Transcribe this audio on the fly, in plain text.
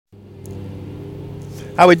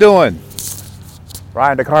How we doing?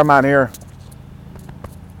 Ryan DeCarmine here.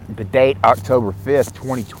 The date, October 5th,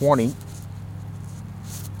 2020.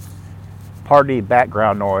 Pardon the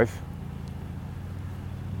background noise.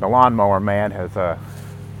 The lawnmower man has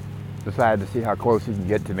decided to see how close he can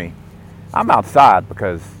get to me. I'm outside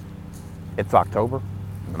because it's October,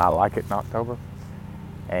 and I like it in October.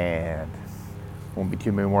 And won't be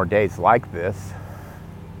too many more days like this.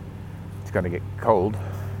 It's going to get cold,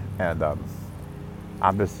 and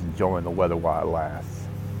I'm just enjoying the weather while it lasts.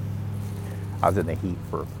 I was in the heat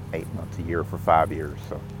for 8 months a year for 5 years,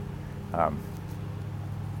 so um,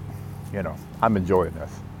 I'm enjoying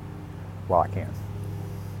this while I can.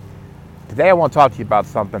 Today I want to talk to you about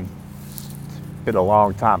something. It's been a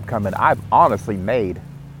long time coming. I've honestly made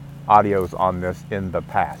audios on this in the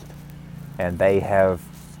past, and they have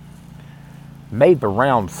made the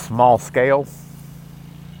round small scale.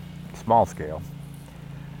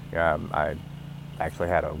 I actually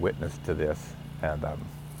had a witness to this, and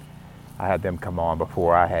I had them come on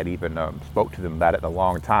before I had even spoke to them about it in a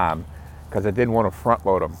long time, because I didn't want to front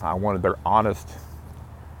load them. I wanted their honest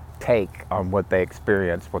take on what they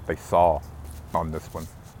experienced, what they saw on this one.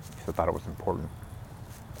 So I thought it was important.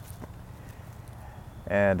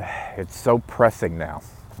 And it's so pressing now,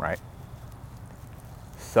 right?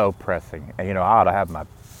 So pressing. And I ought to have my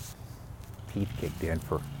teeth kicked in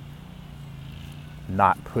for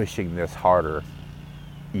not pushing this harder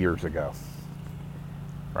years ago,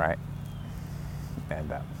 right?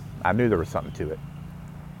 And I knew there was something to it.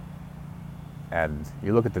 And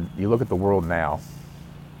you look at the world now,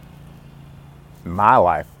 my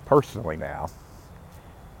life personally now,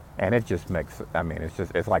 and it just makes,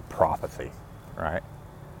 it's like prophecy, right?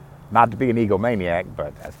 Not to be an egomaniac,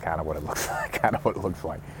 but that's kind of what it looks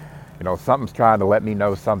like. Something's trying to let me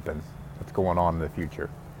know something that's going on in the future.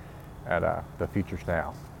 And the future's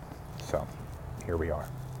now. So here we are.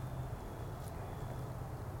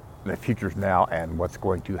 The future's now, and what's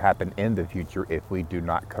going to happen in the future if we do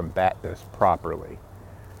not combat this properly.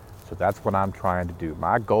 So that's what I'm trying to do.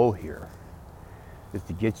 My goal here is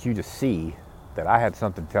to get you to see that I had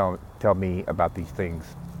something tell me about these things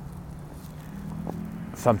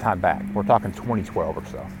sometime back. We're talking 2012 or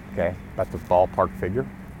so, okay? That's the ballpark figure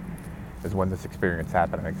is when this experience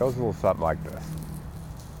happened. And it goes a little something like this.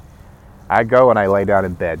 I go and I lay down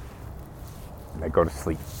in bed and I go to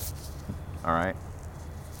sleep, all right?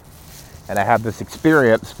 And I have this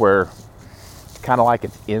experience where it's kind of like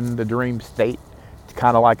it's in the dream state. It's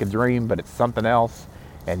kind of like a dream, but it's something else,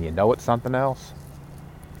 and it's something else.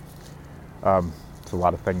 It's a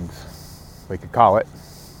lot of things we could call it.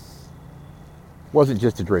 Wasn't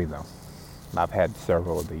just a dream, though. I've had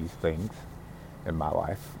several of these things in my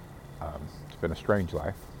life. It's been a strange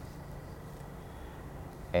life.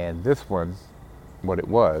 And this one, what it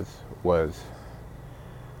was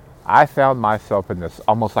I found myself in this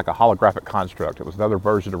almost like a holographic construct. It was another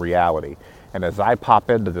version of reality. And as I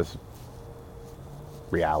pop into this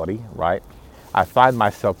reality, right, I find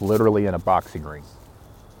myself literally in a boxing ring.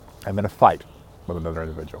 I'm in a fight with another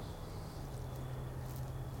individual.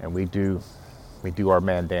 And we do our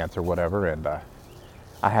man dance or whatever, and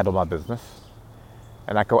I handle my business.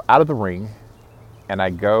 And I go out of the ring, and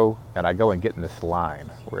I go and get in this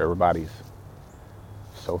line where everybody's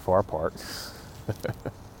so far apart.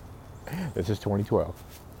 This is 2012,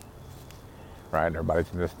 right? And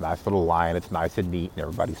everybody's in this nice little line. It's nice and neat, and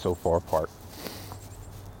everybody's so far apart.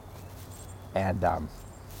 And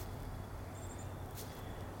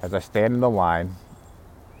as I stand in the line,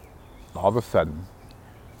 all of a sudden,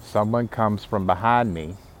 someone comes from behind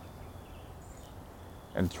me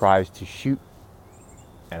and tries to shoot,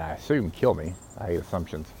 and I assume kill me. I hate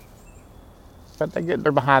assumptions. But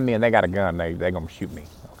they're behind me and they got a gun. They're going to shoot me,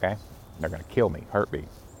 okay? They're going to kill me, hurt me.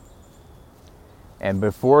 And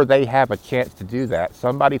before they have a chance to do that,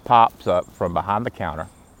 somebody pops up from behind the counter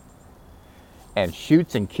and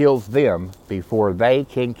shoots and kills them before they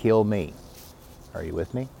can kill me. Are you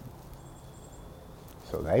with me?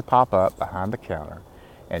 So they pop up behind the counter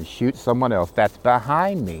and shoot someone else that's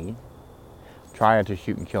behind me trying to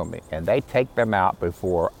shoot and kill me. And they take them out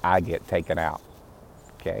before I get taken out,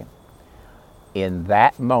 okay? In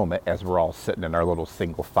that moment, as we're all sitting in our little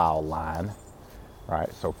single file line,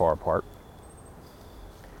 right, so far apart,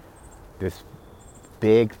 this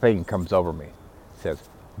big thing comes over me. It says,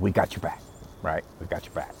 "We got your back," right? "We got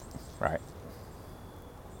your back," right?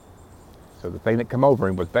 So the thing that came over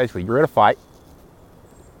him was basically, you're in a fight.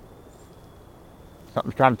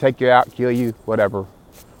 Something's trying to take you out, kill you, whatever,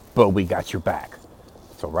 but we got your back.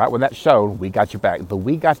 So right when that showed, we got your back. The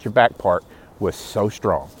 "we got your back" part was so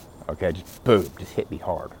strong. Okay, just boom, just hit me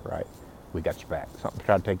hard, right? We got your back. Something's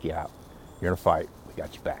trying to take you out. You're in a fight. We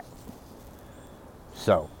got you back.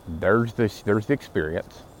 So there's the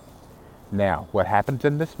experience. Now, what happens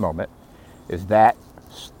in this moment is that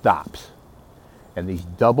stops. And these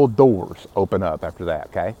double doors open up after that,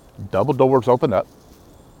 okay? Double doors open up.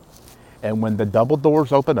 And when the double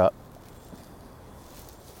doors open up,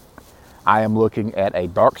 I am looking at a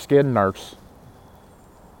dark-skinned nurse,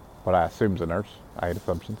 what I assume is a nurse. I hate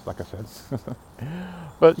assumptions, like I said.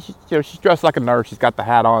 But she's dressed like a nurse. She's got the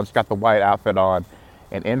hat on. She's got the white outfit on.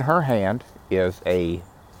 And in her hand is a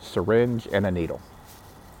syringe and a needle.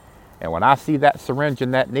 And when I see that syringe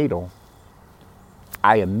and that needle,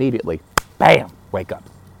 I immediately, bam, wake up.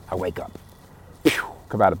 I wake up.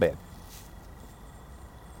 Come out of bed.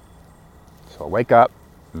 So I wake up,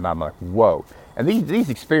 and I'm like, whoa. And these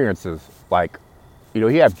experiences, like, you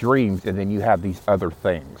have dreams, and then you have these other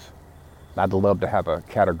things. I'd love to have a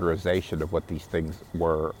categorization of what these things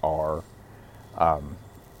are. I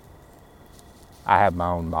have my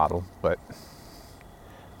own model, but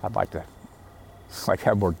I'd like to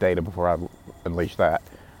have more data before I unleash that.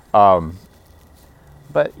 But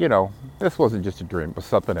this wasn't just a dream; it was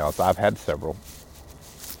something else. I've had several,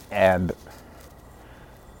 and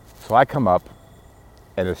so I come up,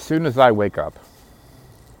 and as soon as I wake up,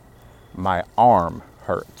 my arm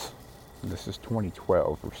hurts. This is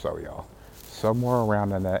 2012 or so, y'all. Somewhere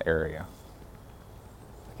around in that area.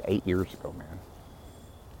 Like 8 years ago, man.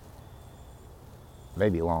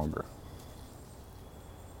 Maybe longer.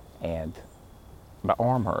 And my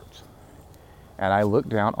arm hurts. And I look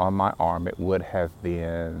down on my arm. It would have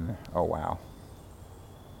been, oh wow.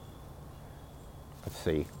 Let's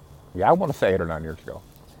see. Yeah, I want to say 8 or 9 years ago.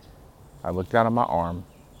 I look down on my arm,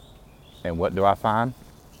 and what do I find?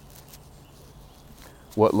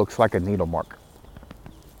 What looks like a needle mark.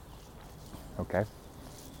 Okay?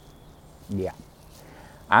 Yeah.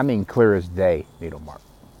 I mean clear as day needle mark.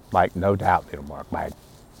 Like, no doubt needle mark. Like,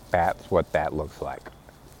 that's what that looks like.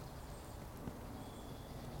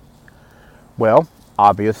 Well,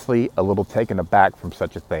 obviously a little taken aback from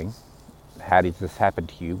such a thing. How does this happen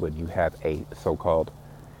to you when you have a so-called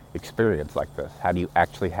experience like this? How do you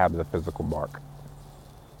actually have the physical mark?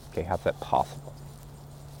 Okay, how's that possible?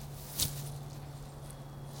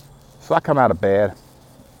 So I come out of bed,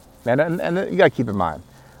 and you gotta keep in mind,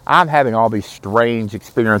 I'm having all these strange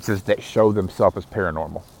experiences that show themselves as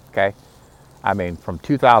paranormal, okay? I mean, from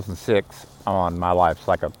 2006 on, my life's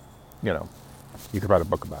like a, you could write a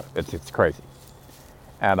book about it. It's crazy.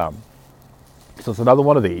 And so it's another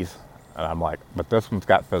one of these, and I'm like, but this one's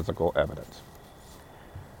got physical evidence.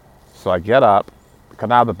 So I get up,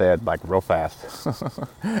 come out of the bed like real fast,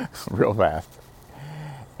 real fast,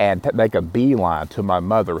 and make a beeline to my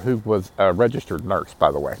mother, who was a registered nurse,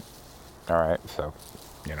 by the way. All right, so,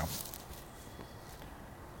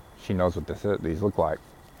 she knows what these look like.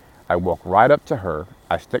 I walk right up to her,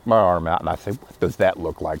 I stick my arm out, and I say, what does that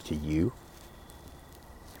look like to you?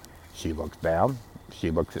 She looks down, she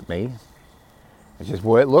looks at me, and she says,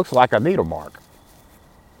 well, it looks like a needle mark.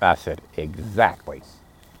 I said, exactly.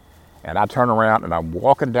 And I turn around, and I'm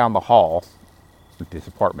walking down the hall at this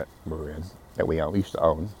apartment we're in, that we used to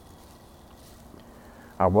own.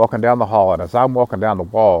 I'm walking down the hall, and as I'm walking down the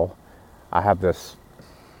wall, I have this,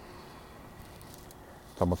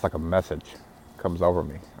 it's almost like a message comes over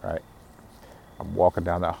me, right? I'm walking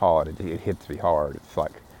down that hall, and it hits me hard. It's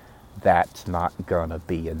like, that's not gonna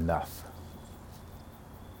be enough.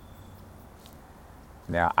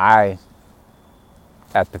 Now, I,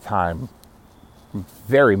 at the time,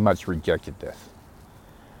 very much rejected this.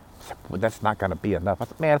 I said, well, that's not gonna be enough. I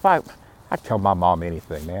said, man, if I tell my mom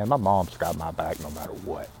anything, man, my mom's got my back no matter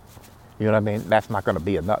what. You know what I mean? That's not gonna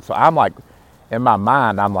be enough. So I'm like, in my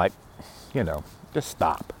mind, I'm like, just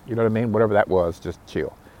stop. You know what I mean? Whatever that was, just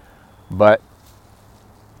chill. But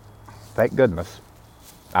thank goodness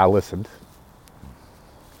I listened,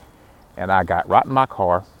 and I got right in my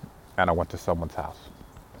car, and I went to someone's house.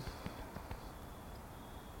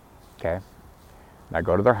 Okay? And I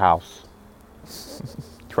go to their house,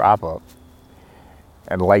 drive up,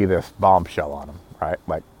 and lay this bombshell on them, right?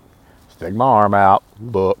 Like, stick my arm out,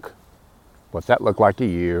 look, what's that look like to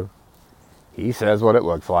you? He says what it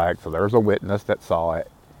looks like, so there's a witness that saw it,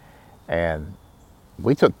 and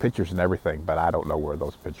we took pictures and everything, but I don't know where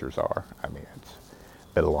those pictures are. I mean, it's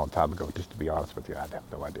been a long time ago, just to be honest with you. I have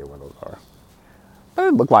no idea where those are. But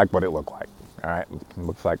it looked like what it looked like, all right? It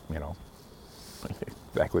looks like,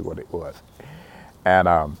 exactly what it was.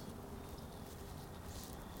 And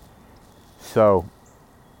so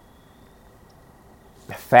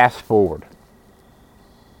fast forward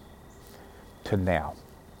to now.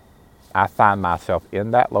 I find myself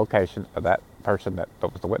in that location of that person that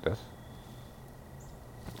was the witness.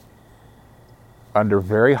 under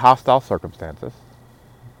very hostile circumstances.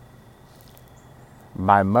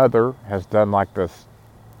 My mother has done like this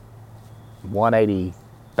 180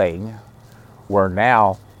 thing where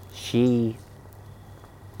now she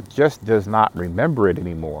just does not remember it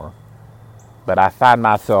anymore. But I find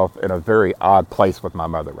myself in a very odd place with my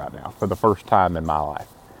mother right now for the first time in my life.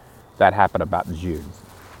 That happened about June.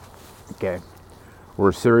 Okay. Where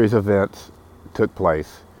a series of events took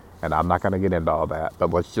place, and I'm not going to get into all that,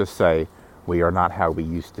 but let's just say we are not how we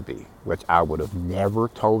used to be, which I would have never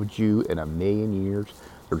told you in a million years.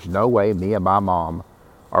 There's no way me and my mom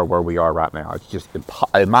are where we are right now. It's just,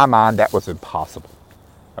 in my mind, that was impossible.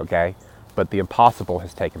 Okay? But the impossible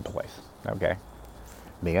has taken place. Okay?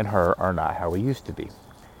 Me and her are not how we used to be.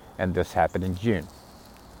 And this happened in June.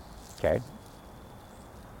 Okay?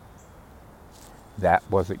 That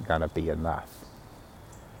wasn't going to be enough.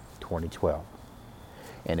 2012.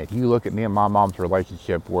 And if you look at me and my mom's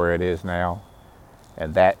relationship where it is now,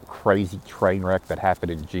 and that crazy train wreck that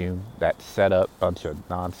happened in June, that set up bunch of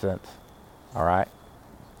nonsense, all right?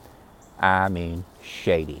 I mean,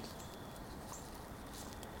 shady.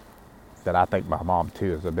 That I think my mom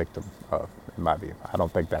too is a victim of, in my view. I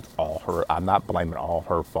don't think that's all her. I'm not blaming all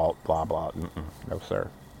her fault, blah, blah. No, sir.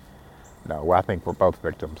 No, I think we're both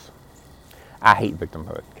victims. I hate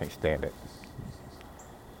victimhood. Can't stand it.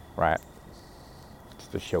 Right? It's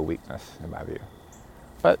to show weakness, in my view.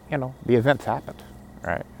 But, the events happened.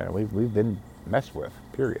 Right? And we've been messed with,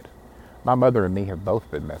 period. My mother and me have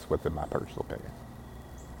both been messed with, in my personal opinion.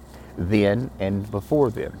 Then and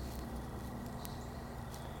before then.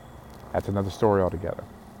 That's another story altogether.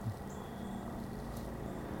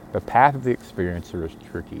 The path of the experiencer is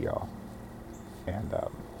tricky, y'all. And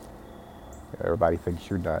everybody thinks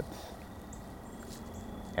you're nuts.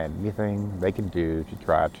 And anything they can do to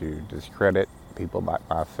try to discredit people like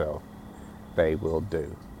myself, they will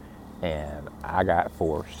do. And I got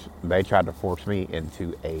forced. They tried to force me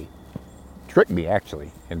trick me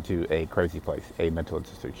actually, into a crazy place, a mental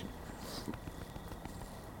institution.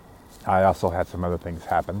 I also had some other things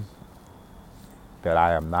happen that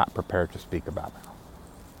I am not prepared to speak about now.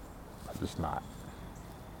 I'm just not.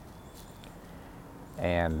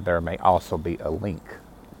 And there may also be a link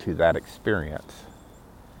to that experience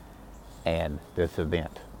and this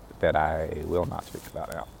event that I will not speak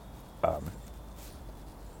about now.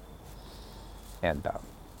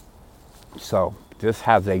 So this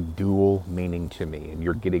has a dual meaning to me, and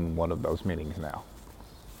you're getting one of those meanings now.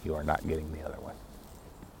 You are not getting the other one.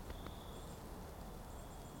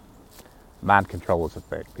 Mind control is a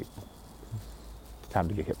thing, people. It's time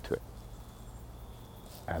to get hip to it.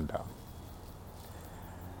 And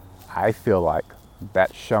I feel like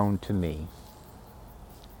that's shown to me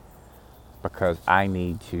because I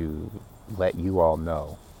need to let you all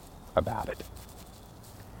know about it.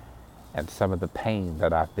 And some of the pain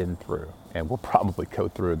that I've been through and will probably go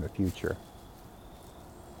through in the future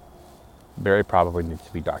very probably needs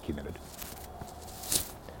to be documented.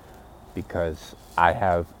 Because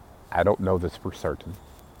I don't know this for certain.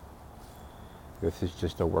 This is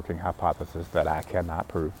just a working hypothesis that I cannot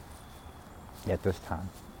prove at this time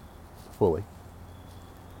fully.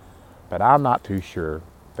 But I'm not too sure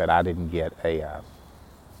that I didn't get an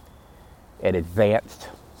advance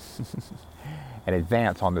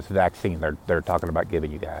on this vaccine they're talking about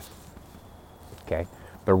giving you guys. Okay?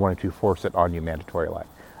 They're wanting to force it on you mandatory life.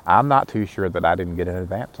 I'm not too sure that I didn't get an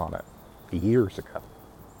advance on it years ago,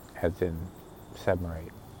 as in 7 or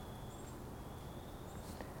 8.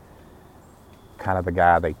 Kind of the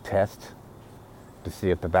guy they test to see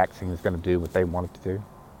if the vaccine is going to do what they want it to do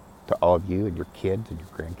to all of you and your kids and your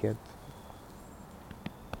grandkids.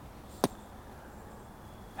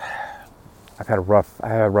 I had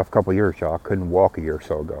a rough couple of years, y'all. I couldn't walk a year or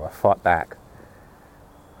so ago. I fought back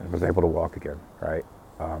and was able to walk again, right?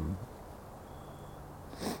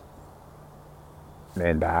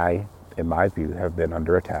 And I, in my view, have been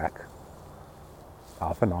under attack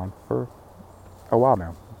off and on for a while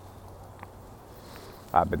now.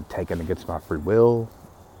 I've been taken against my free will,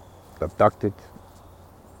 abducted.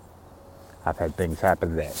 I've had things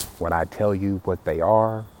happen that when I tell you what they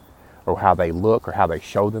are, or how they look, or how they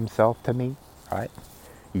show themselves to me, right?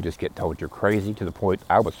 You just get told you're crazy to the point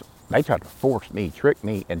they tried to trick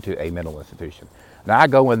me into a mental institution. Now I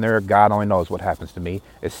go in there, God only knows what happens to me,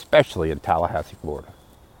 especially in Tallahassee, Florida.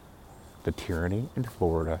 The tyranny in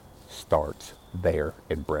Florida starts there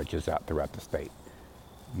and branches out throughout the state.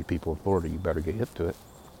 You people in Florida, you better get hip to it.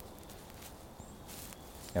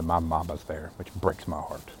 And my mama's there, which breaks my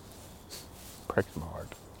heart. Breaks my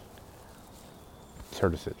heart. It's her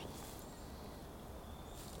decision.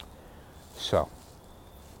 So,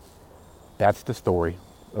 that's the story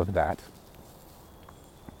of that.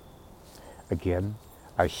 Again,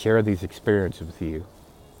 I share these experiences with you.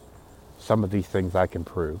 Some of these things I can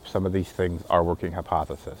prove. Some of these things are working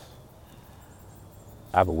hypothesis.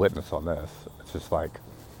 I have a witness on this. It's just like,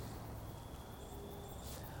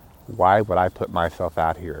 why would I put myself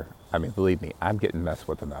out here? I mean, believe me, I'm getting messed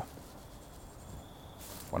with enough.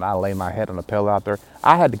 When I lay my head on a pillow out there,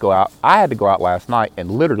 I had to go out last night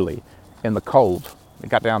and literally in the cold,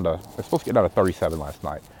 it's supposed to get down to 37 last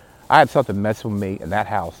night. I had something messing with me in that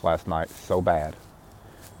house last night so bad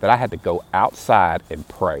that I had to go outside and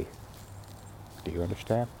pray. Do you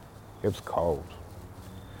understand? It was cold.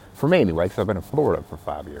 For me anyway, because I've been in Florida for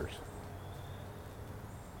 5 years.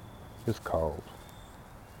 It was cold.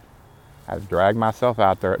 I had to drag myself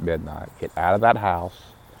out there at midnight, get out of that house,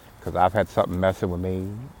 because I've had something messing with me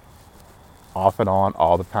off and on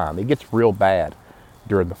all the time. It gets real bad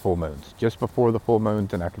during the full moons. Just before the full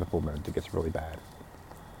moons and after the full moons, it gets really bad.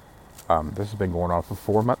 This has been going on for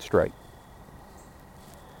 4 months straight.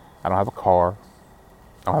 I don't have a car.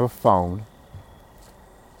 I don't have a phone.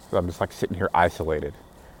 So I'm just like sitting here isolated.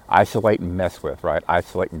 Isolate and mess with, right?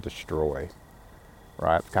 Isolate and destroy,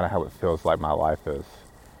 right? It's kind of how it feels like my life is.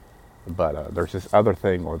 But there's this other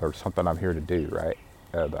thing, or there's something I'm here to do, right?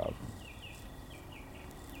 And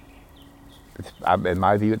in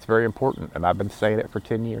my view, it's very important, and I've been saying it for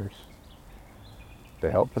 10 years, to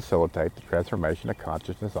help facilitate the transformation of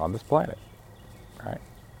consciousness on this planet, right?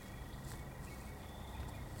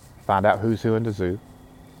 Find out who's who in the zoo,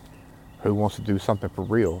 who wants to do something for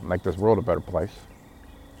real, make this world a better place,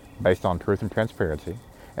 based on truth and transparency,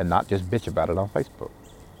 and not just bitch about it on Facebook.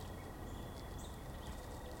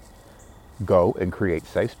 Go and create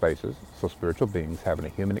safe spaces so spiritual beings having a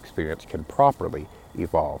human experience can properly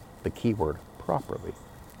evolve. The key word, properly.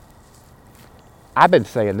 I've been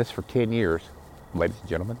saying this for 10 years, ladies and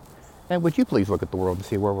gentlemen. And would you please look at the world and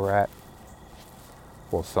see where we're at?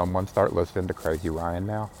 Will someone start listening to Crazy Ryan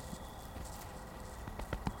now?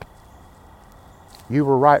 You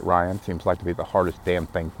were right, Ryan. Seems like to be the hardest damn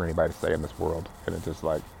thing for anybody to say in this world. And it's just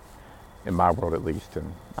like, in my world at least.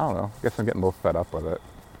 And I don't know, I guess I'm getting a little fed up with it.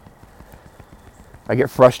 I get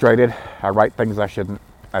frustrated. I write things I shouldn't.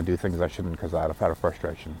 I do things I shouldn't because I've had a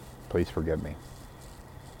frustration. Please forgive me.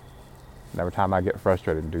 And every time I get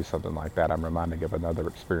frustrated and do something like that, I'm reminded of another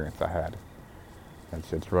experience I had.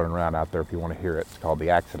 It's running around out there if you want to hear it. It's called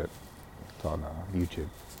The Accident. It's on YouTube.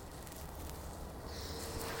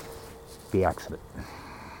 The Accident.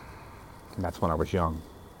 And that's when I was young.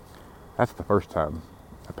 That's the first time,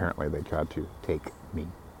 apparently, they tried to take me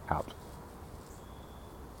out.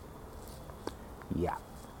 Yeah.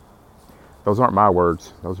 Those aren't my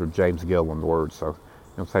words. Those are James Gilliland's words. So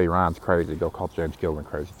don't say Ryan's crazy. Go call James Gilliland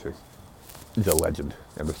crazy too. He's a legend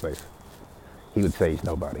in the space. He would say he's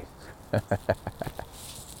nobody.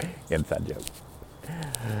 Inside joke.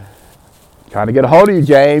 Trying to get a hold of you,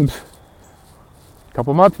 James. A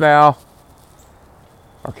couple months now.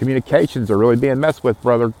 Our communications are really being messed with,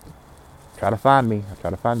 brother. Try to find me. I try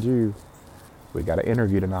to find you. We got an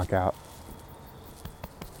interview to knock out.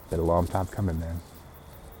 Been a long time coming, man.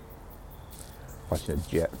 Watching a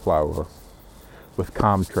jet fly over with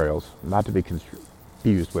contrails, not to be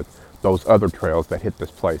confused with those other trails that hit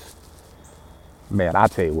this place. Man, I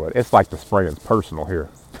tell you what, it's like the spraying's personal here.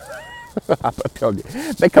 I'm telling you,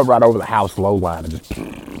 they come right over the house low line and just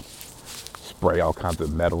spray all kinds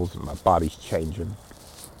of metals, and my body's changing.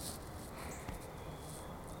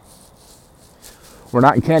 We're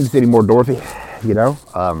not in Kansas anymore, Dorothy. You know,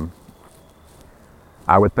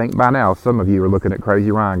 I would think by now some of you are looking at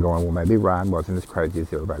Crazy Ryan going, well, maybe Ryan wasn't as crazy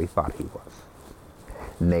as everybody thought he was.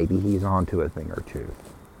 Maybe he's onto a thing or two.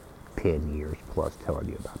 10 years plus telling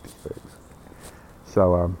you about these things.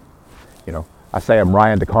 So, you know, I say I'm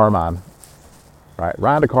Ryan DeCarmine, right?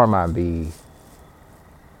 Ryan DeCarmine, the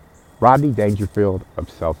Rodney Dangerfield of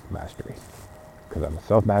self-mastery. Because I'm a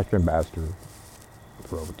self-mastery ambassador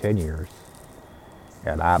for over 10 years,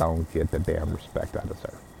 and I don't get the damn respect I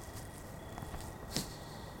deserve.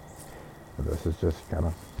 And this is just kind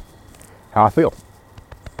of how I feel.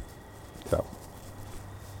 So,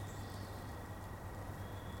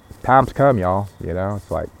 time's come, y'all. You know, it's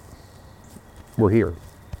like, we're here.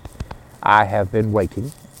 I have been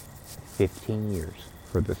waiting 15 years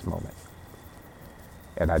for this moment.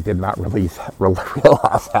 And I did not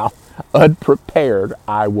realize how unprepared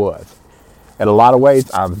I was. In a lot of ways,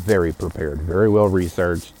 I'm very prepared, very well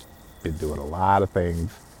researched, been doing a lot of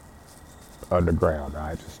things underground,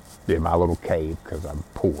 right? Just in my little cave because I'm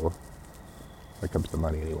poor when it comes to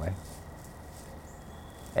money anyway.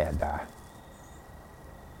 And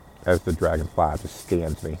as the dragonfly just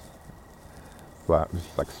scans me, well,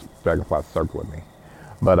 it's like dragonfly circling me.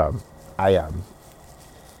 But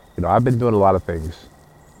You know, I've been doing a lot of things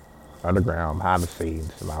underground, behind the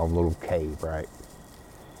scenes, in my own little cave, right?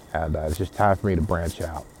 And it's just time for me to branch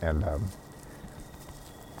out and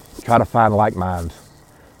try to find like minds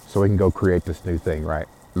so we can go create this new thing, right?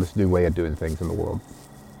 This new way of doing things in the world,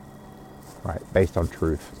 right? Based on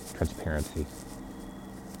truth, transparency.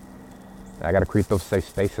 And I got to create those safe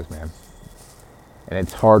spaces, man. And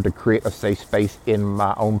it's hard to create a safe space in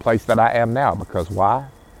my own place that I am now because why?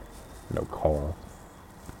 No call,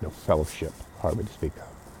 no fellowship, hardly to speak of,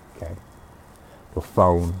 okay? No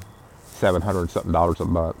phone, $700 something a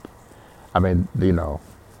month. I mean, you know,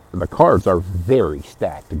 the cards are very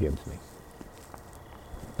stacked against me.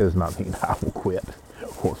 Does not mean I will quit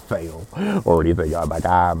or fail or anything. I'm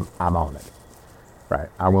on it, right?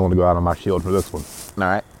 I'm willing to go out on my shield for this one.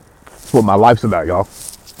 All right, that's what my life's about, y'all.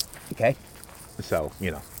 Okay, so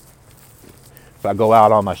you know, if I go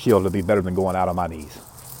out on my shield, it'll be better than going out on my knees.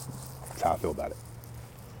 That's how I feel about it.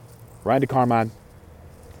 Ryan DeCarmine,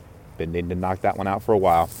 been needing to knock that one out for a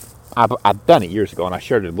while. I've done it years ago, and I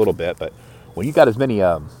shared it a little bit. But when you got as many,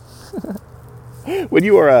 when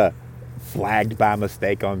you are flagged by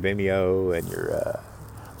mistake on Vimeo, and you're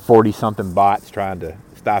 40-something bots trying to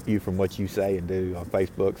stop you from what you say and do on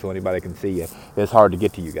Facebook, so anybody can see you, it's hard to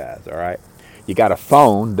get to you guys. All right, you got a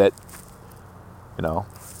phone that, you know,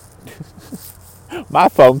 my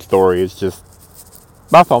phone stories are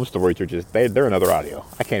just they're another audio.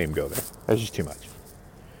 I can't even go there. That's just too much.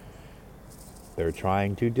 They're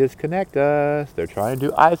trying to disconnect us. They're trying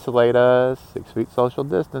to isolate us. 6 feet social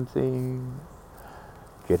distancing.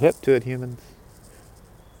 Get hip to it, humans.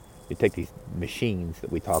 You take these machines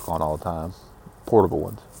that we talk on all the time, portable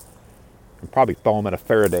ones, and probably throw them in a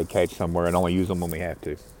Faraday cage somewhere and only use them when we have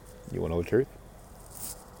to. You want to know the truth?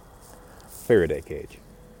 Faraday cage.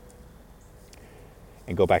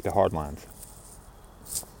 And go back to hard lines.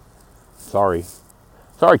 Sorry,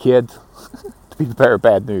 kids. To be the bearer of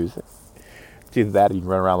bad news. It's either that or you can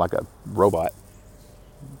run around like a robot.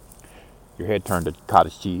 Your head turned to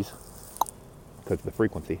cottage cheese because of the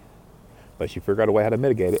frequency. But you figure out a way how to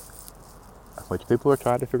mitigate it. Which people are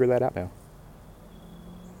trying to figure that out now.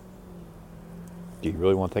 Do you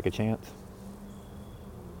really want to take a chance?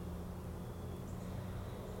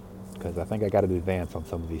 Because I think I got to advance on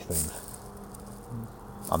some of these things.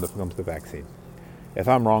 On the comes to the vaccine. If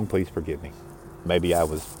I'm wrong, please forgive me. Maybe I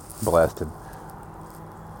was blessed and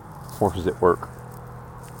forces at work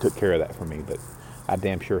took care of that for me, but I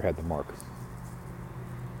damn sure had the mark.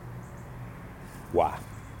 Why?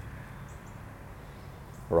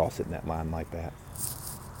 We're all sitting in that line like that.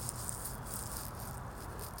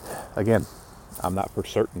 Again, I'm not for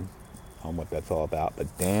certain on what that's all about, but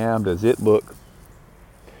damn does it look.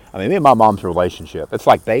 I mean, me and my mom's relationship, it's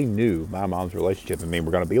like they knew my mom's relationship and me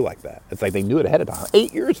were going to be like that. It's like they knew it ahead of time,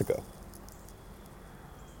 8 years ago.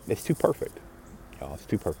 It's too perfect. Y'all, it's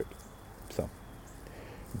too perfect. So,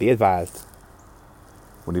 be advised.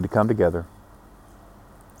 We need to come together.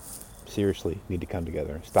 Seriously, need to come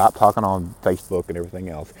together. Stop talking on Facebook and everything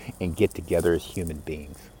else and get together as human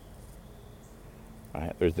beings.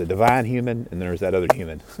 Right? There's the divine human and there's that other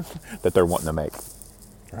human that they're wanting to make.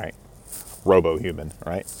 Right? Robo-human,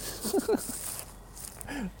 right?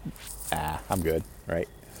 I'm good, right?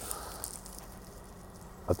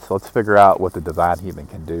 Let's figure out what the divine human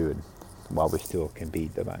can do and while we still can be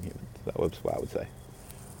divine humans. That's what I would say.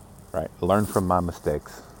 Right? Learn from my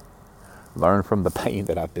mistakes. Learn from the pain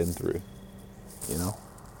that I've been through. You know?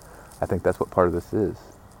 I think that's what part of this is.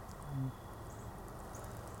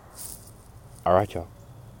 All right, y'all.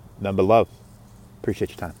 None but love. Appreciate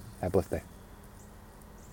your time. Have a blessed day.